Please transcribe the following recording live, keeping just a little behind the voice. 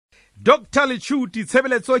Dr Lechuti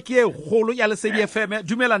tshebeletso ke e kgolo ya Lesedi FM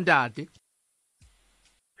dumela ntate.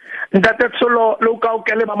 Ntate Tsholo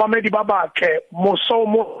Leokaoke le mamamedi ba batle moso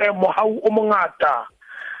mo mohau o mongata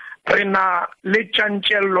rena le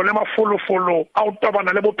tjantjello le mafolofolo a o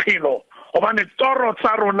tobana le bophelo hobane toro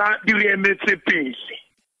tsa rona di re emetse pele.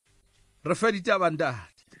 Re fa ditaba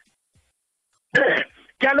ntate.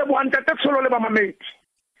 Ke a leboha ntate Tsholo le mamamedi.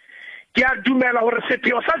 Ke a dumela hore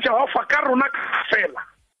sepheo sa Jehova ka rona fela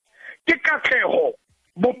ke katleho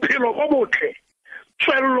bophelo bo botle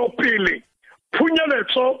tswello pele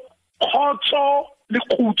phunyeletso khotso le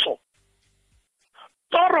khutso.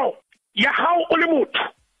 Toro ya hao o le motho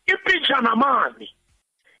e pejana mane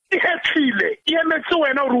e hethile e emetse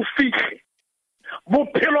wena hore o fihle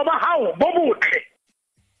bophelo ba hao bo botle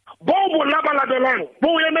bo bolabalabelang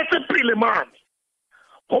bo emetse pele mane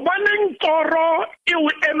hobaneng toro e o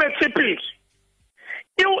emetse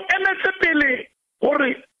pele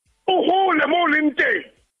hore o hole mo leng teng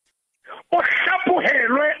o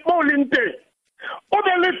hlaphohelwe mo leng teng o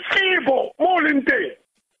be le tsebo mo leng teng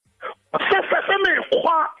se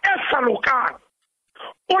mekgwa e sa lokang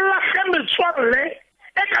o lahle metswalle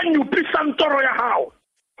e ka nyupisang toro ya hao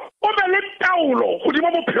o be le taolo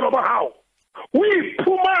hodima bophelo ba hao o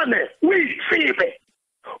iphumane o itsebe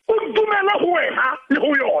o dumela ho wena le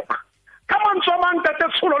ho yona ka mantswe a mang tate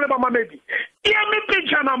Tsholo le mamamedi e eme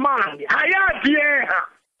pejana mane ha ya dieha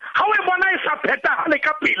ha o bona e sa phethahale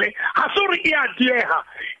ka pele ha se hore e a dieha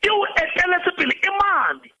e o eteletse pele e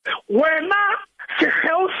mane wena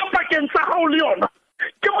sekgeo se pakeng tsa hao le yona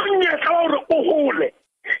ke monyetla wa hore o hole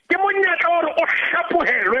ke monyetla wa hore o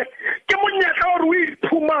hlaphohelwe ke monyetla wa hore o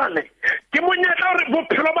iphumane ke monyetla wa hore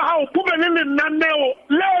bophelo ba hao bo be le lenaneo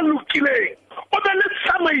le lokileng o be le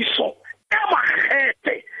tsamaiso e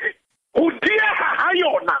makgethe ho dieha ha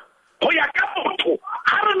yona ho ya ka motho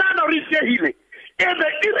ha re nana re diehile ebe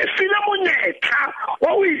e re file monyetla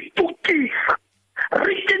wa ho itukisa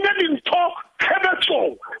re kenya dintho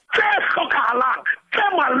tshebetsong tse hlokahalang tse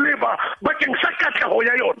maleba bakeng sa katleho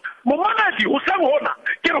ya yona momangadi ho sang hona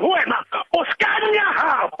ke re ho wena o ska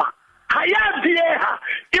nyahama ha ya dieha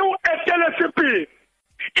e o eteletse pele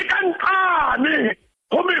e ka nqane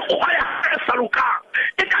ho mekgwa ya e sa lokang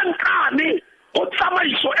e ka nqane ho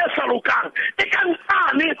tsamaiso e sa lokang e ka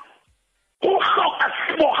nqane ho hloka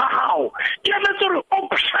sebo ha hao ke emetse hore o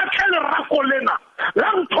pshathe lerako lena la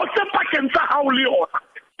ntho tse pakeng tsa hao le yona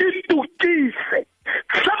itukise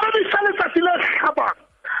sebedisa letsatsi le hlabang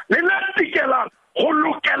le le tikelang ho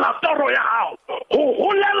lokela toro ya hao ho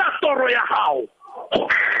holela toro ya hao ho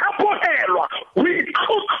hlaphohelwa ho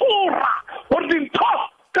itlhotlhora hore dintho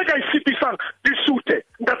tse ka isitisang di sute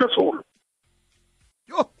ntate Tsholo.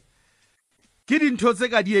 Ke dintho tse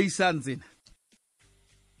ka diehisang tsena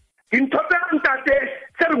dintho tse ntate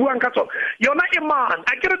tse re buang ka tsona yona e man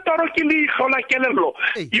a ke re toro ke leihlo la kelello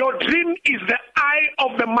your dream is the eye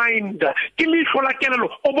of the mind ke leihlo la kelello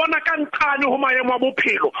o bona ka nqane ho maemo a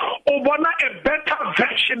bophelo o bona a better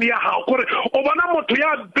version ya hao gore o bona motho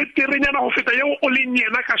ya beterenyana ho feta yeo o leng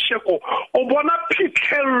yena ka sheko o bona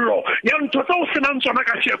phitlhello ya ntho tse o senang tsona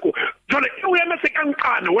ka sheko jole e o emetse ka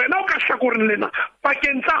nqane wena o ka hlakoreng lena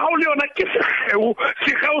pakeng tsa hao le yona ke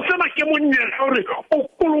sekgeo sena ke monyetla hore o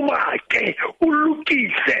kulumake o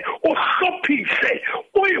lukise o hlophise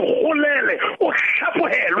o iholele o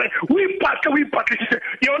hlaphohelwe o ipatlisise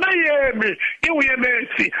yona yeme e o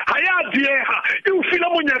emetse ha ya dieha e o file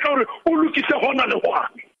monyetla hore o lukise hona le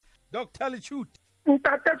hwane. Dr Lechuti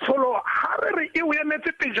ntate Tsholo ha re re e o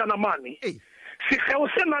emetse pejana mane sekgeo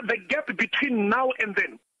sena the gap between now and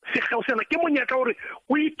then sekgeo sena ke monyetla hore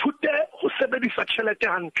o ithute ho sebedisa tjhelete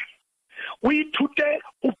hantle o ithute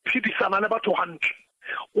ho phedisana le batho hantle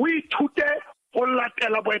o ithute ho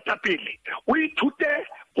latela boetapele o ithute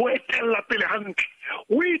ho etella pele hantle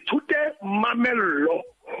o ithute mamello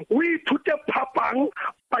o ithute phapang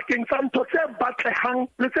pakeng tsa ntho tse batlehang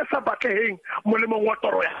le tse sa batleheng molemong wa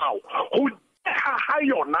toro ya hao ho ha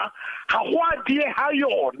yona ha ho a dieha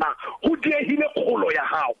yona ho diehile kgolo ya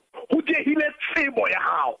hao ho diehile tsebo ya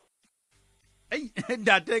hao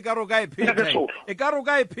ntate e ka roka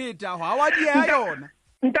e pheta ha wa dieha yona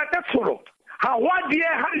ntate Tsholo ha wa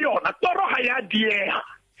dieha yona toro ha ya dieha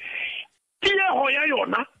tieho ya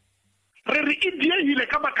yona re re e diehile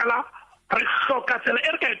ka bakala re hloka tsela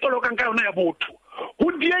e re ka itolokang ka yona ya botho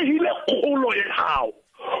ho diehile kgolo ya hao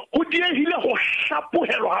ho diehile ho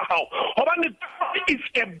hlaphohelwa ha hao hobane it's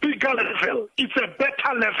a bigger level it's a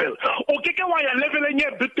better level o ke ke wa ya leveleng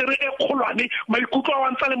e betere e kgolwane maikutlo a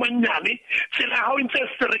wantsa le manyane tsela ha o ntse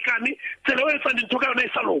serekane tsela o etsa dintho ka yona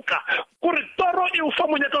e sa loka gore toro e o fa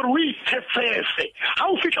monyetla hore o ithefefe ha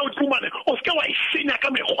o fihla o tumane o se ke wa isenya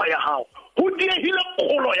ka mekgwa ya hao ho diehile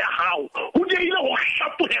kgolo ya hao hao ho diehile ho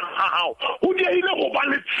hlaphohela ha hao ho diehile ho ba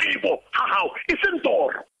le tsebo ha hao e seng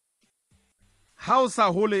toro ha o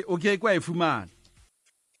sa hole o ke kwa e fumana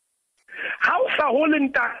ha o sa hole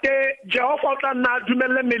ntate Jehova o tla nna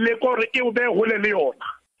dumelle meleko hore e o be hole le yona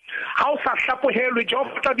ha o sa hlaphohelwe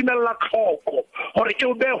Jehova o tla dumella tlhoko hore e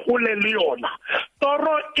o be hole le yona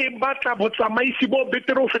toro e batla botsamaisi bo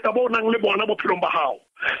betere ho feta bo nang le bona bophelong ba hao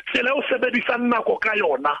tsela o sebedisang nako ka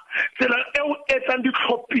yona tsela eo etsang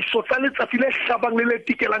ditlhophiso tsa letsatsi le hlabang le le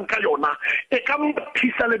tikelang ka yona e ka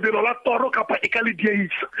mphisa lebelo la toro kapa e ka le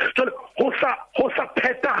diehisa jwale ho sa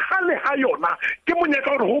phethahale ha yona ke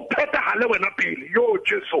monyetla hore ho phethahale wena pele yo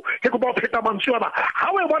Jesu ke go ba pheta mantswe ana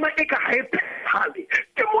ha we bona e ka ha e phethahale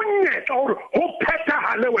ke monyetla hore ho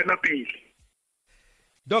phethahale wena pele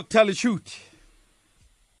Dr Lechuti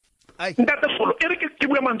ntate Tsholo e re ke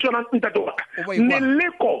bua mantswe ana ntate wa ka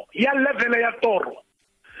meleko ya level ya toro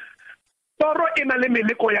ena le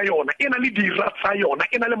meleko ya yona ena le dira tsa yona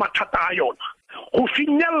ena le mathata a yona go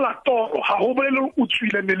finyella toro ha ho bolele o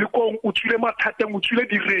tswile melekong o tswile mathateng o tswile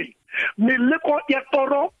direng meleko ya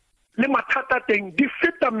toro le mathata teng di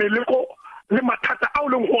feta meleko le mathata a o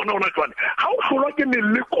leng hona jwale ha o hlolwa ke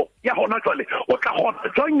meleko ya hona jwale o tla kgona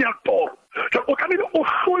jwang ya toro o tlamehile o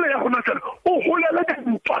hlole ya hona jwale o holele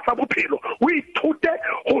ntwa tsa bophelo o ithute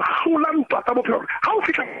go hlola ntwa tsa bophelo ha o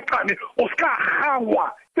fihla kane o ska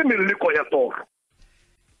hangwa ke meleko ya toro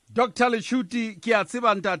Dr Lechuti ke a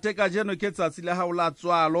tseba ntate ka jeno ke tsatsi le hao la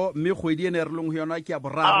tswalo mme kgwedi ene re leng ho yona ke ya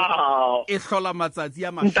boraro e hlola matsatsi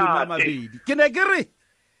a 20 ke ne ke re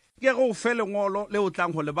ke go fe lengolo le o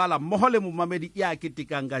tlang ho lebala mmoho le momamedi ya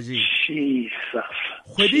ketekang ka jeno Jesus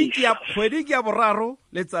kgwedi ke ya boraro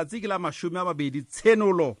letsatsi ke la 20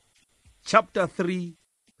 Tsholo chapter 3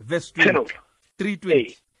 verse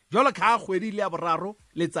 320 jwalo ka kgwedi le ya boraro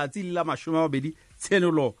letsatsi le la 20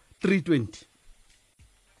 Tsholo 320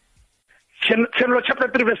 Tsholo chapter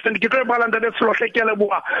 3 verse 20 ke tlo bala ntate Tsholo hlekele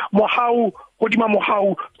bua mohau hodima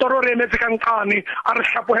mohau toro re emetse ka nkane a re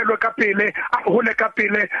hlaphohelwe ka pele a hole ka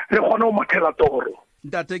pele re kgona ho mathela toro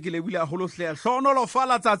ntate ke lebile a holo hle hlonolo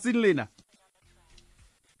fala tsatsing lena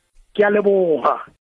ke a leboga